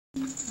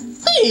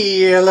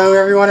Hello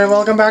everyone and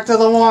welcome back to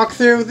the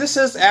walkthrough. This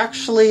is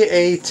actually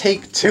a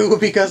take two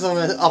because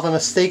of a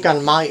mistake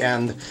on my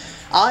end.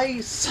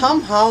 I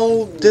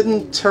somehow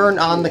didn't turn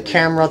on the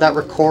camera that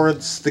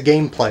records the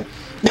gameplay.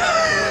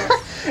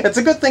 It's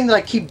a good thing that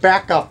I keep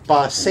backup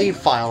save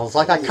files.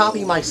 Like, I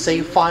copy my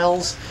save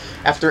files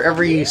after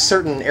every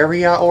certain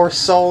area or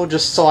so,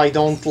 just so I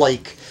don't,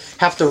 like,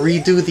 have to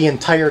redo the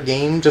entire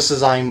game just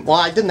as I'm... Well,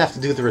 I didn't have to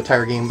do the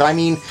entire game, but I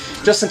mean,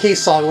 just in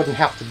case so I wouldn't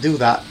have to do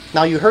that.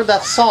 Now, you heard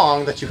that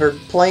song that you heard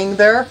playing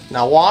there.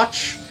 Now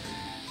watch.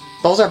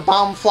 Those are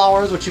bomb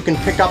flowers, which you can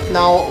pick up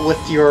now with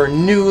your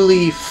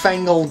newly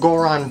fangled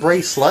Goron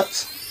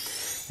bracelet.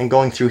 And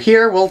going through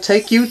here will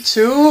take you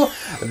to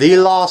the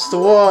Lost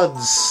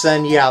Woods.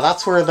 And yeah,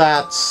 that's where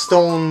that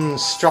stone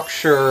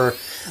structure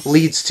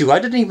leads to. I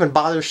didn't even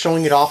bother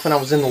showing it off when I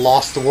was in the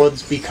Lost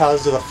Woods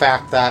because of the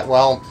fact that,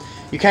 well,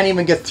 you can't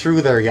even get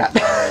through there yet.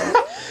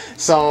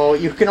 So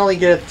you can only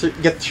get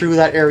through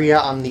that area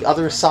on the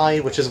other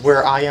side, which is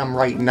where I am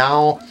right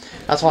now.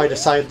 That's why I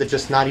decided to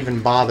just not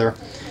even bother.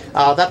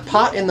 That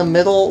pot in the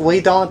middle,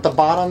 way down at the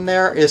bottom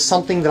there, is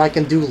something that I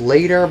can do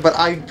later, but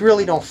I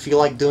really don't feel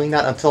like doing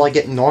that until I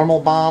get normal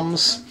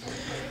bombs.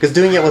 Because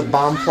doing it with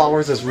bomb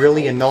flowers is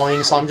really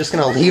annoying, so I'm just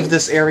going to leave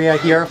this area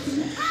here.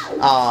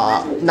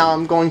 Now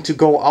I'm going to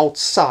go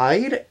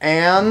outside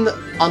and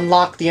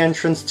unlock the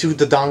entrance to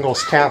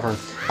Dodongo's cavern.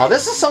 Now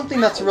this is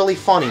something that's really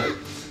funny.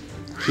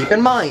 Keep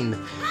in mind,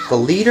 the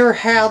leader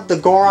had the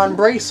Goron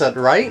bracelet,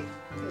 right?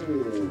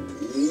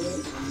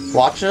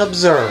 Watch and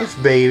observe,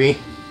 baby.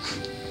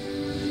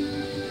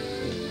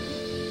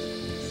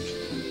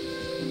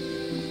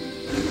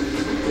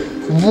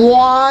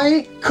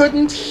 Why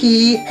couldn't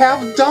he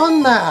have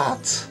done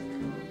that?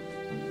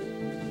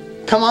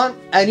 Come on,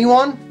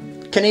 anyone?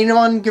 Can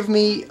anyone give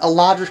me a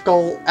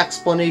logical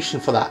explanation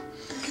for that?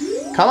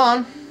 Come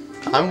on,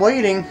 I'm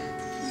waiting.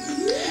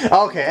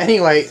 Okay,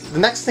 anyway, the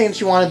next thing that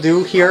you want to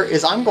do here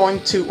is I'm going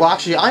to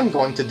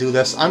do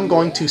this. I'm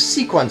going to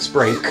sequence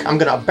break. I'm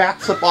going to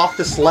backflip off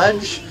this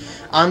ledge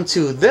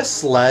onto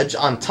this ledge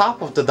on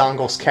top of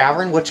Dodongo's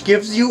cavern, which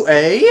gives you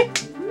a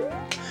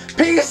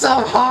piece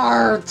of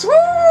heart!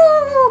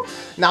 Woo!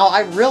 Now,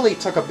 I really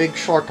took a big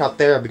shortcut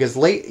there because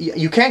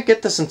you can't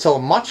get this until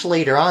much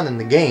later on in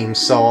the game,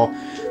 so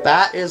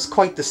that is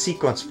quite the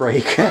sequence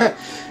break.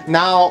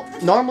 Now,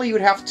 normally you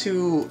would have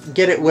to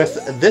get it with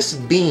this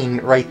bean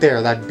right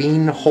there, that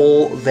bean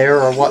hole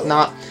there or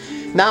whatnot.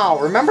 Now,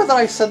 remember that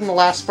I said in the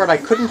last part I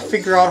couldn't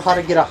figure out how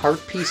to get a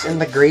heart piece in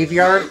the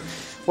graveyard?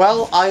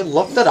 Well, I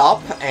looked it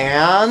up,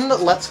 and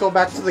let's go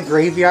back to the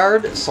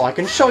graveyard so I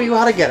can show you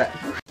how to get it.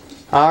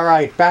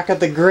 Alright, back at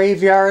the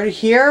graveyard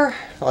here.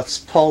 Let's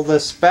pull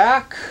this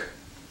back.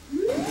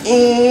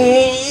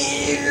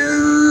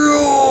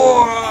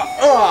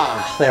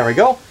 There we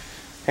go.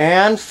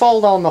 And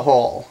fall down the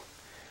hole.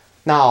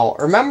 Now,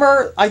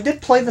 remember, I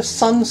did play the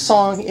Sun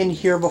song in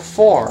here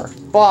before,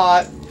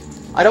 but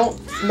I don't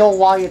know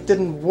why it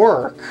didn't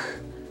work.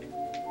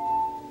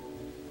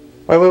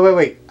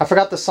 Wait. I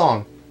forgot the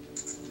song.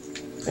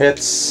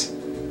 It's...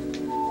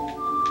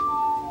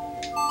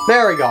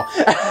 There we go.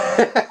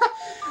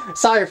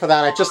 Sorry for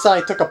that, I just thought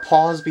I took a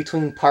pause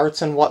between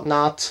parts and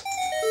whatnot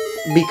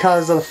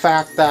because of the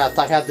fact that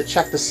I had to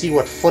check to see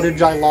what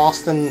footage I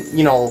lost and,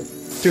 you know,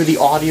 through the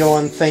audio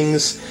and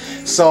things.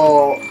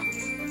 So,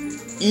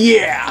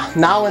 yeah,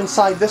 now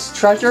inside this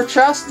treasure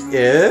chest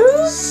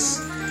is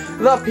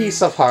the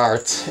piece of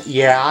heart.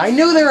 Yeah, I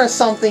knew there was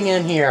something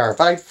in here,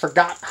 but I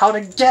forgot how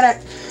to get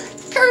it.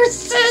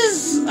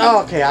 Curses!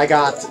 Okay, I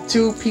got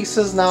 2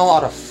 pieces now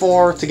out of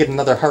 4 to get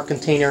another heart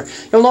container.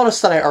 You'll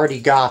notice that I already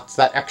got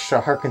that extra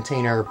heart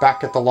container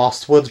back at the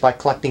Lost Woods by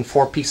collecting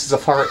 4 pieces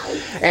of heart,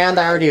 and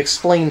I already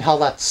explained how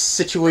that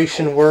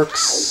situation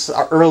works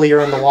earlier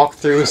in the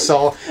walkthrough,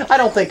 so I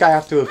don't think I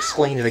have to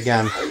explain it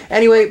again.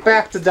 Anyway,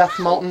 back to Death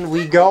Mountain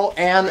we go,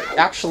 and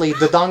actually,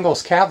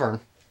 Dodongo's cavern.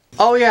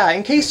 Oh yeah,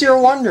 in case you're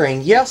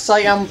wondering, yes, I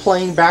am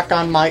playing back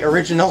on my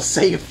original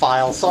save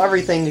file, so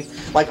everything,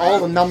 like all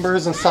the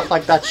numbers and stuff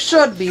like that,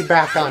 should be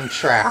back on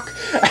track.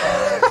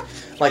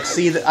 Like,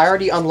 see, I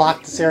already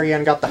unlocked this area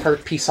and got the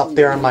heart piece up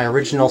there on my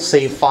original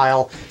save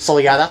file, so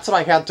yeah, that's what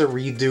I had to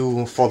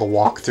redo for the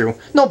walkthrough.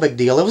 No big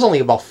deal, it was only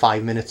about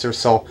 5 minutes or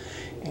so.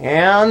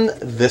 And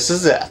this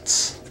is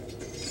it.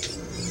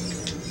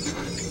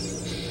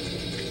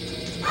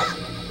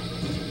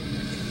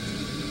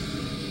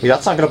 Yeah,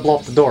 that's not gonna blow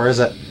up the door, is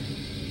it?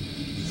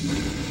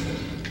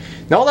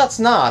 No, that's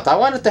not. I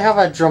wanted to have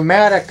a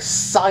dramatic,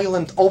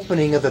 silent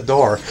opening of the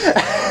door.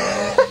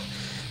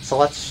 So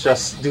let's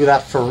just do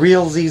that for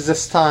realsies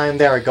this time.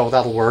 There we go,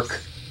 that'll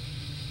work.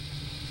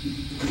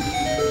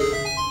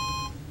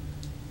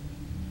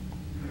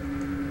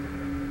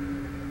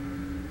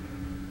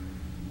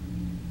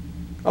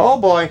 Oh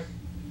boy.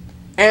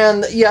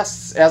 And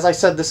yes, as I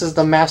said, this is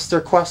the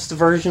Master Quest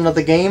version of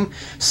the game,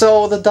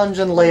 so the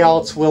dungeon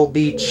layouts will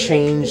be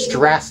changed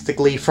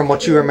drastically from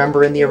what you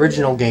remember in the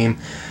original game.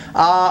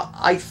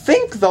 I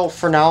think, though,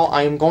 for now,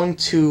 I'm going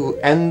to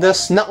end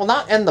this. Well,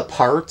 not end the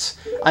part.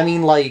 I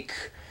mean, like,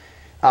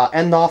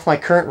 end off my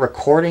current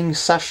recording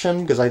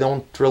session, because I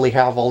don't really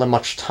have all that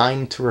much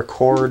time to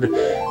record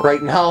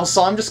right now,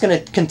 so I'm just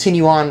going to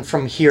continue on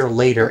from here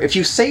later. If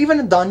you save in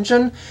a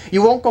dungeon,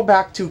 you won't go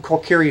back to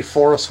Kokiri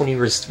Forest when you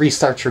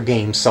restart your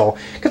game, so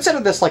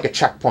consider this like a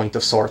checkpoint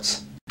of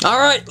sorts.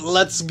 Alright,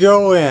 let's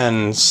go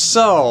in.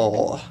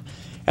 So,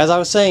 as I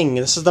was saying,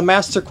 this is the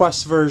Master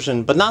Quest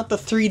version, but not the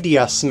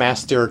 3DS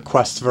Master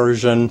Quest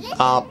version.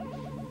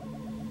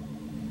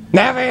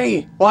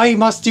 Navi! Why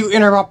must you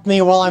interrupt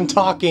me while I'm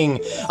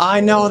talking?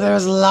 I know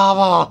there's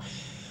lava!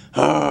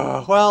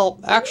 Well,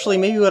 actually,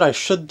 maybe what I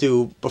should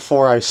do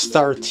before I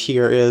start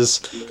here is...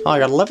 Oh, I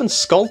got 11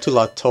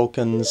 Skulltula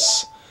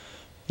tokens.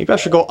 Maybe I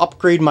should go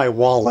upgrade my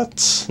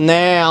wallet. Nah,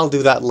 I'll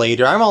do that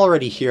later. I'm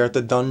already here at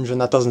the dungeon.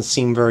 That doesn't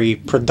seem very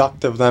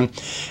productive then.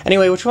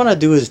 Anyway, what you want to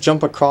do is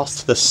jump across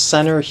to the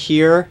center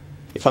here,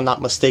 if I'm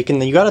not mistaken.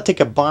 Then you gotta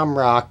take a bomb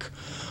rock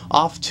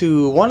off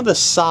to one of the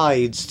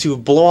sides to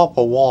blow up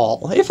a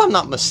wall, if I'm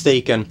not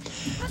mistaken.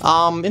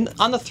 On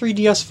the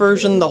 3DS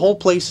version, the whole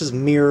place is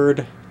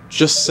mirrored.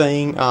 Just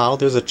saying,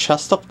 there's a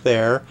chest up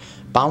there,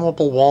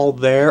 bombable wall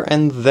there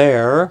and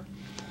there,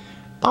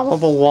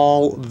 bombable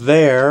wall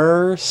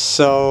there,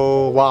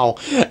 so, wow.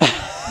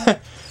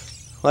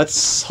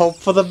 Let's hope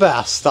for the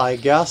best, I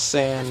guess,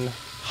 and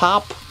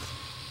hop.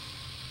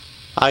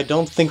 I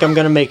don't think I'm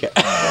gonna make it.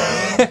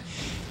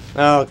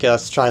 Okay,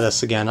 let's try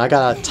this again. I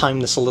gotta time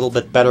this a little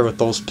bit better with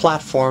those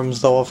platforms,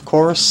 though, of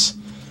course.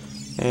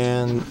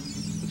 And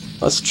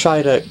let's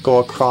try to go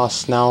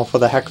across now for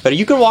the heck of it.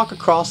 You can walk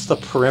across the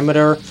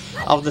perimeter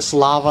of this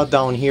lava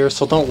down here,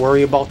 so don't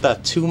worry about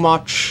that too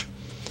much.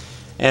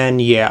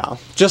 And yeah,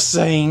 just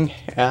saying,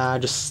 I'm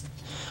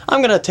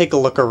gonna take a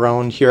look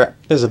around here.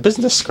 There's a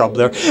business scrub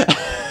there.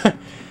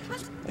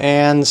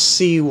 And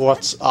see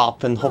what's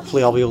up, and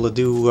hopefully I'll be able to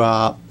do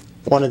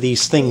one of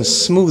these things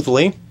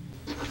smoothly.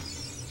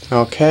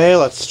 Okay,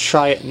 let's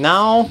try it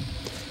now.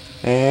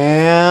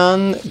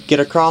 And get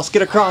across,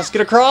 get across,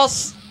 get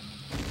across!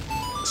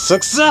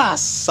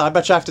 Success! I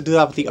bet you I have to do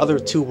that with the other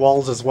two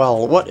walls as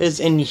well. What is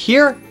in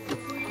here?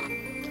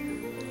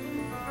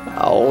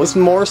 Oh, it's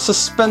more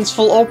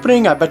suspenseful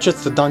opening? I bet you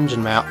it's the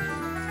dungeon map.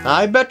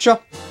 I betcha.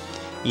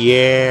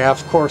 Yeah,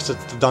 of course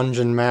it's the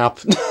dungeon map.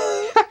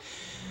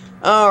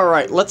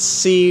 Alright, let's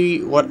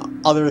see what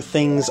other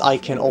things I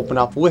can open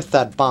up with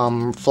that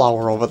bomb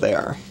flower over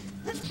there.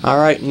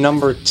 Alright,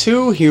 number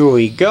 2, here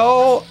we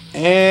go,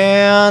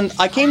 and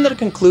I came to the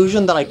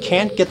conclusion that I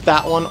can't get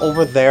that one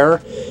over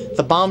there.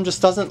 The bomb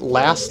just doesn't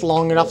last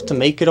long enough to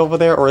make it over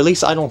there, or at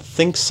least I don't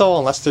think so,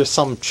 unless there's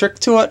some trick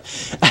to it.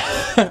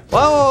 Whoa,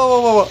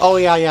 whoa, whoa, whoa, oh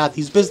yeah,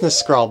 these business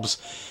scrubs.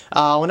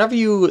 Whenever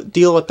you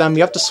deal with them,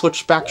 you have to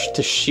switch back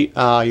to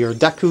your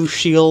Deku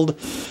shield,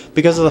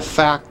 because of the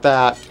fact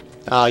that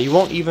you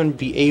won't even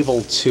be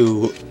able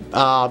to,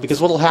 because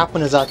what'll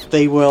happen is that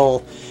they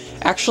will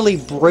actually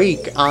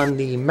break on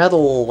the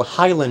metal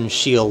Highland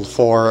shield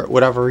for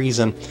whatever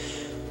reason.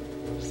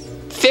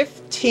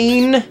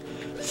 15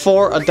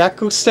 for a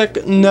Deku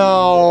stick?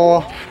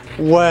 No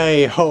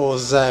way,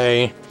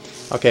 Jose.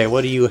 Okay,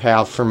 what do you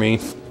have for me?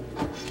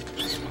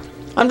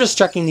 I'm just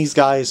checking these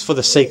guys for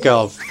the sake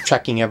of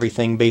checking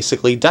everything,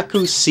 basically.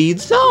 Deku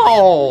seeds?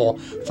 No!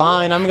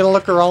 Fine, I'm gonna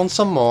look around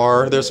some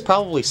more. There's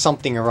probably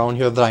something around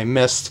here that I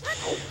missed.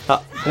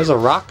 There's a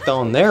rock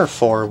down there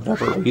for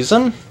whatever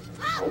reason.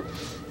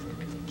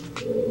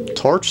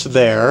 Torch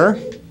there.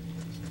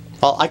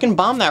 Well, I can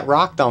bomb that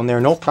rock down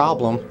there, no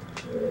problem.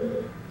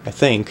 I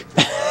think.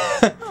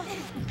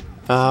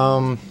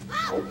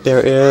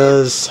 There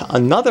is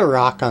another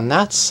rock on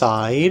that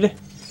side.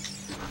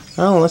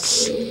 Oh,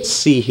 let's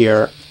see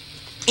here.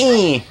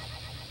 That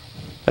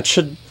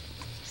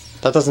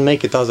doesn't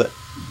make it, does it?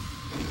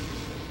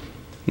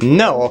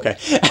 No, okay.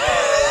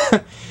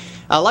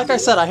 Like I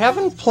said, I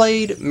haven't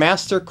played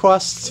Master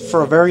Quest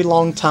for a very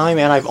long time,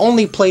 and I've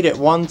only played it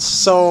once,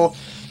 so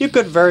you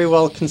could very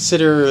well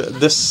consider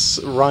this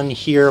run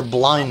here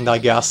blind, I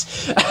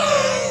guess.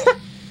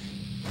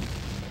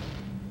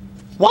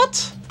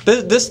 What?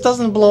 This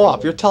doesn't blow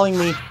up. You're telling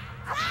me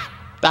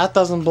that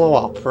doesn't blow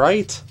up,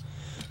 right?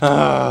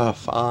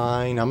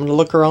 Fine. I'm gonna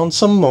look around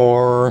some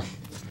more.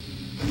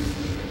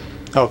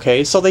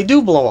 Okay, so they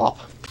do blow up.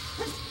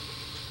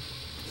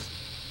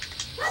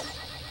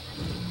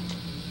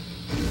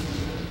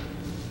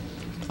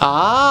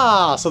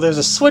 Ah, so there's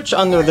a switch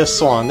under this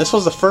one. This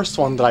was the first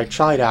one that I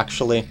tried,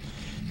 actually.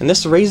 And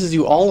this raises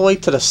you all the way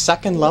to the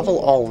 2nd level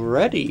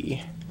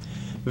already.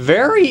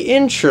 Very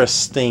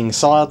interesting.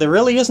 So there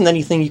really isn't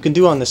anything you can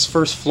do on this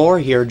first floor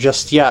here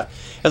just yet.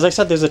 As I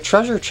said, there's a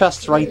treasure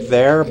chest right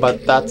there,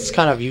 but that's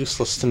kind of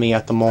useless to me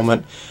at the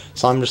moment.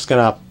 So I'm just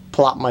gonna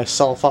plop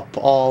myself up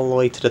all the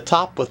way to the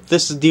top with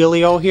this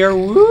dealio here.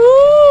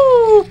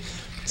 Woo!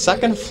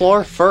 2nd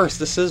floor first.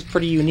 This is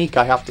pretty unique,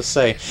 I have to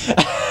say.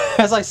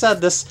 As I said,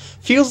 this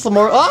feels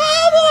more...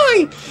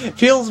 Oh boy!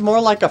 Feels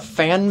more like a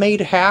fan-made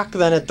hack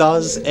than it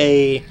does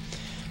a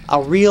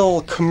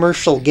real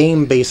commercial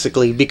game,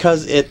 basically,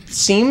 because it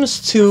seems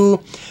to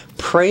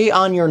prey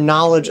on your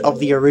knowledge of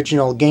the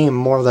original game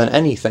more than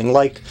anything.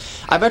 Like,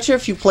 I bet you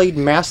if you played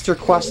Master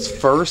Quest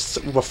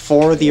first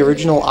before the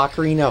original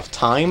Ocarina of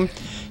Time,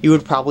 you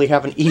would probably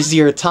have an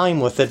easier time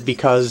with it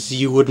because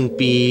you wouldn't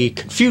be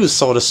confused,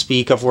 so to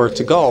speak, of where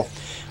to go.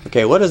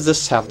 Okay, what does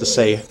this have to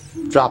say?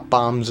 Drop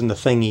bombs in the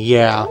thingy,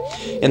 yeah.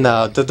 In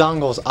the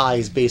Dodongo's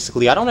eyes,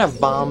 basically. I don't have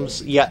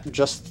bombs yet,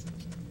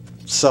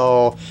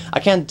 so I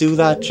can't do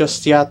that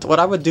just yet. What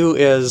I would do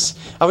is,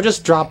 I would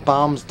just drop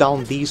bombs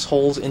down these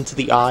holes into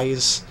the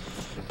eyes,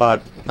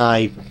 but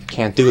I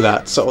can't do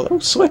that. So,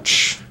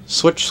 switch.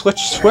 Switch, switch,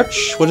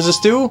 switch. What does this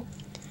do?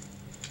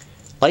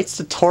 Lights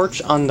the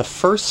torch on the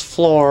first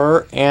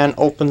floor and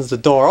opens the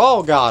door.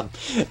 Oh god!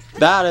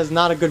 That is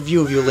not a good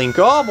view of you, Link.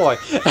 Oh boy!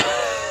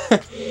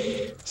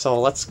 So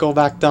let's go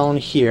back down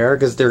here,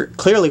 because there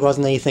clearly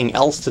wasn't anything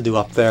else to do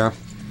up there.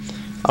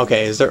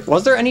 Okay,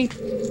 was there any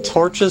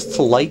torches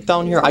to light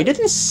down here? I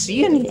didn't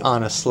see any,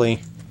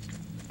 honestly.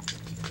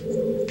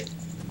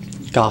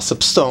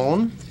 Gossip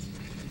Stone.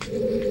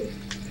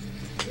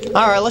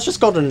 Alright, let's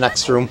just go to the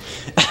next room.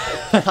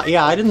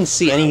 Yeah, I didn't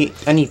see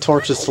any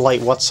torches to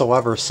light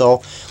whatsoever,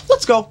 so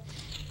let's go.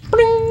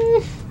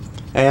 Bling!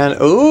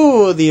 And,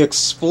 ooh, the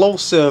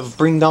explosive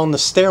bring down the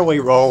stairway.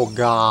 Oh,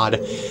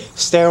 God.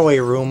 Stairway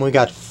room, we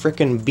got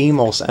frickin'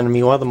 Beamos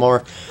enemy, one of the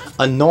more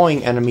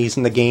annoying enemies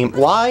in the game.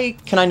 Why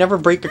can I never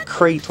break a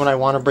crate when I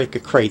want to break a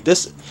crate?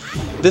 This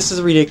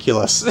is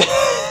ridiculous.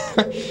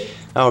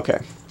 Okay.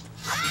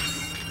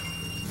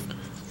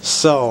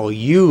 So,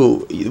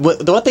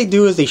 what they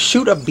do is they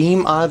shoot a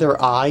beam out of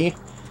their eye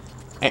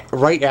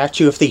right at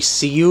you if they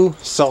see you,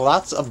 so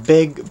that's a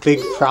big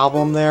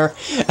problem there.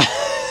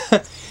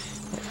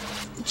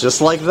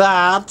 Just like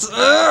that.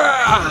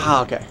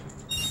 Okay.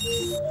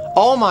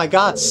 Oh my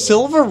god,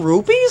 silver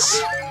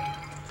rupees?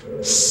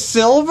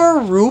 Silver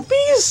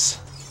rupees?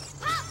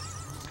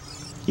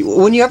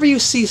 Whenever you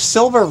see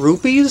silver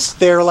rupees,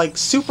 they're like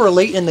super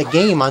late in the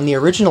game on the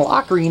original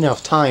Ocarina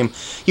of Time.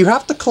 You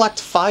have to collect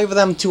 5 of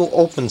them to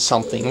open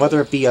something,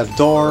 whether it be a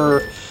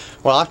door.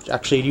 Well,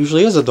 actually, it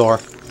usually is a door.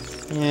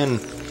 And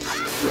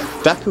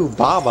Deku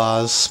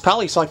Babas,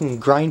 probably so I can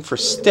grind for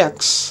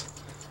sticks.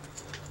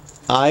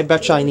 I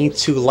betcha I need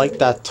to light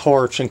that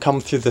torch and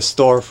come through this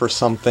door for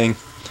something.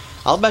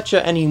 I'll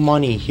betcha any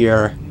money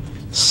here.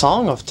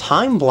 Song of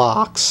Time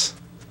blocks.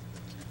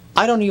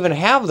 I don't even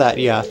have that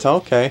yet.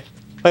 Okay.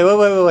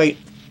 Wait.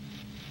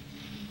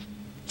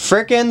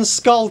 Frickin'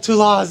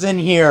 Skulltula's in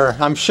here.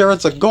 I'm sure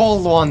it's a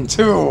gold one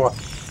too.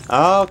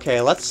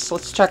 Okay,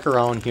 let's check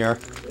around here.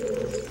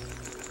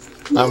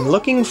 I'm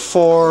looking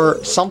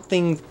for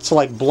something to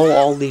like blow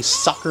all these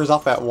suckers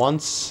up at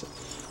once.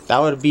 That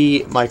would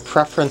be my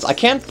preference. I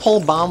can't pull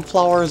bomb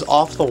flowers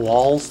off the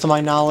walls, to my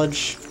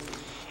knowledge.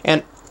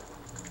 And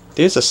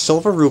there's a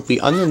silver rupee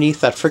underneath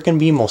that frickin'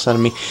 Beamos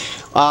enemy.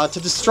 To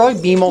destroy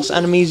Beamos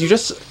enemies, you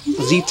just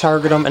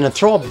Z-target them and then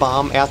throw a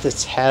bomb at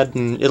its head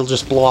and it'll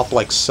just blow up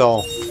like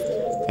so.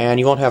 And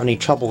you won't have any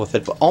trouble with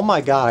it. But oh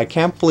my god, I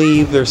can't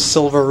believe there's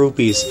silver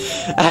rupees.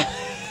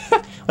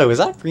 Wait, was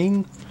that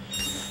green?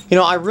 You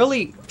know, I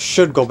really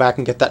should go back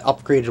and get that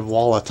upgraded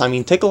wallet. I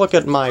mean, take a look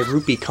at my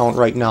rupee count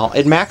right now.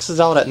 It maxes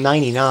out at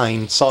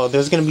 99, so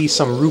there's going to be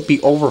some rupee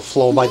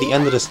overflow by the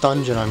end of this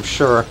dungeon, I'm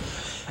sure.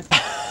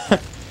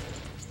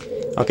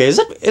 Okay,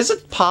 is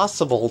it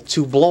possible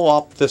to blow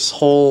up this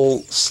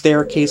whole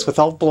staircase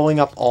without blowing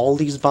up all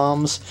these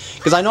bombs?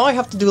 Because I know I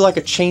have to do like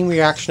a chain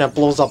reaction that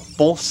blows up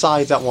both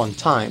sides at one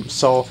time.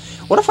 So,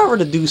 what if I were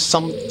to do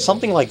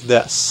something like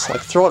this? Like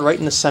throw it right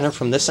in the center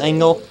from this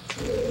angle?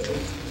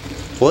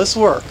 Will this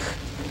work?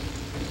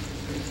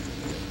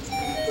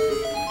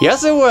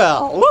 Yes, it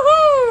will!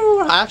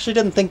 Woohoo! I actually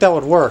didn't think that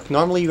would work.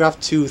 Normally you have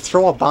to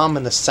throw a bomb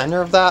in the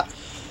center of that,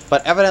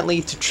 but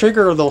evidently to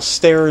trigger those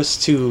stairs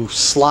to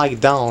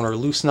slide down, or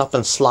loosen up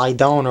and slide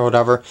down or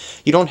whatever,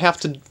 you don't have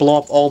to blow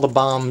up all the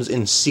bombs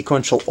in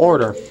sequential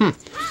order.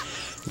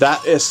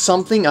 That is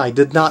something I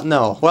did not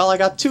know. Well, I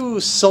got 2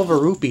 silver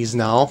rupees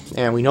now,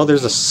 and we know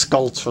there's a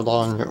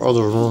Skulltula in the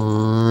other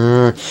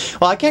room.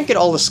 Well, I can't get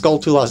all the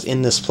Skulltulas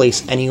in this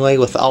place anyway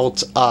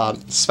without a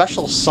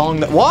special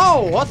song that...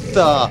 Whoa! What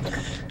the...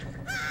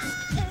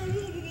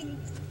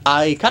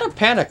 I kind of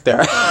panicked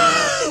there.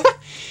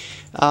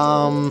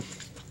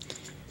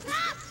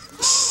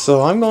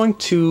 So I'm going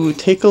to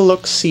take a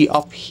look-see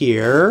up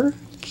here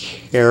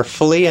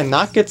carefully and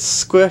not get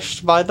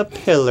squished by the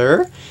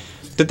pillar.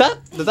 Did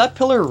that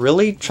pillar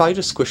really try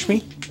to squish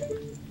me?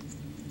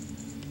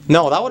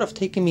 No, that would have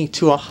taken me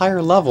to a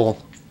higher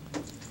level.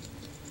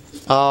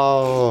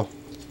 Oh.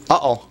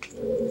 Uh-oh.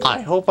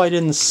 I hope I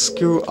didn't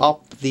screw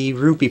up the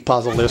rupee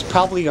puzzle. There's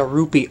probably a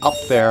rupee up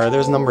there.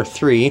 There's number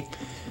 3.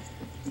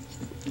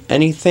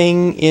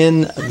 Anything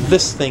in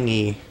this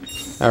thingy?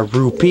 A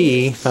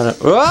rupee.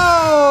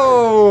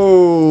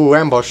 Whoa!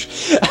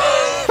 Ambush.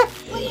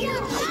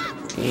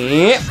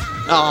 Yep.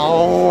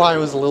 Oh, I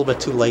was a little bit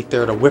too late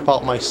there to whip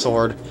out my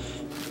sword.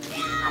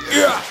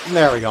 Yeah,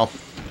 there we go.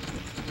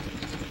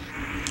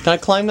 Can I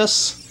climb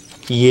this?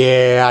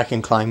 Yeah, I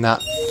can climb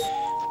that.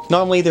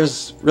 Normally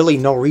there's really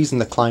no reason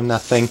to climb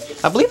that thing.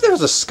 I believe there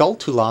was a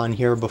Skulltula in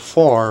here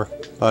before,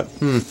 but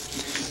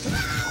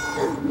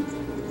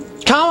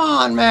Come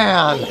on,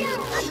 man!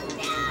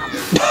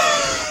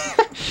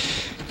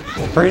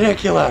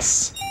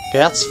 Ridiculous. Okay,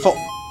 that's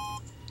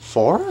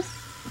 4?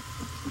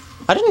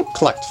 I didn't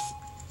collect...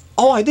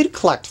 Oh, I did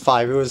collect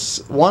 5. It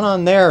was 1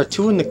 on there,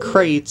 2 in the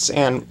crates,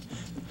 and...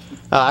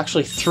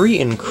 actually 3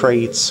 in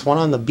crates. 1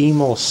 on the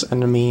Beamos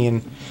enemy,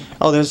 and...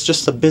 Oh, there's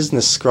just a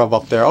business scrub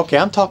up there. Okay,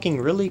 I'm talking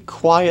really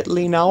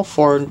quietly now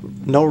for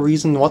no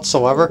reason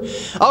whatsoever.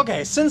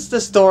 Okay, since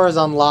this door is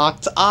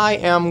unlocked, I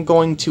am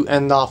going to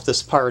end off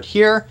this part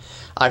here.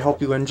 I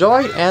hope you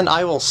enjoyed, and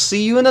I will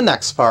see you in the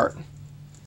next part.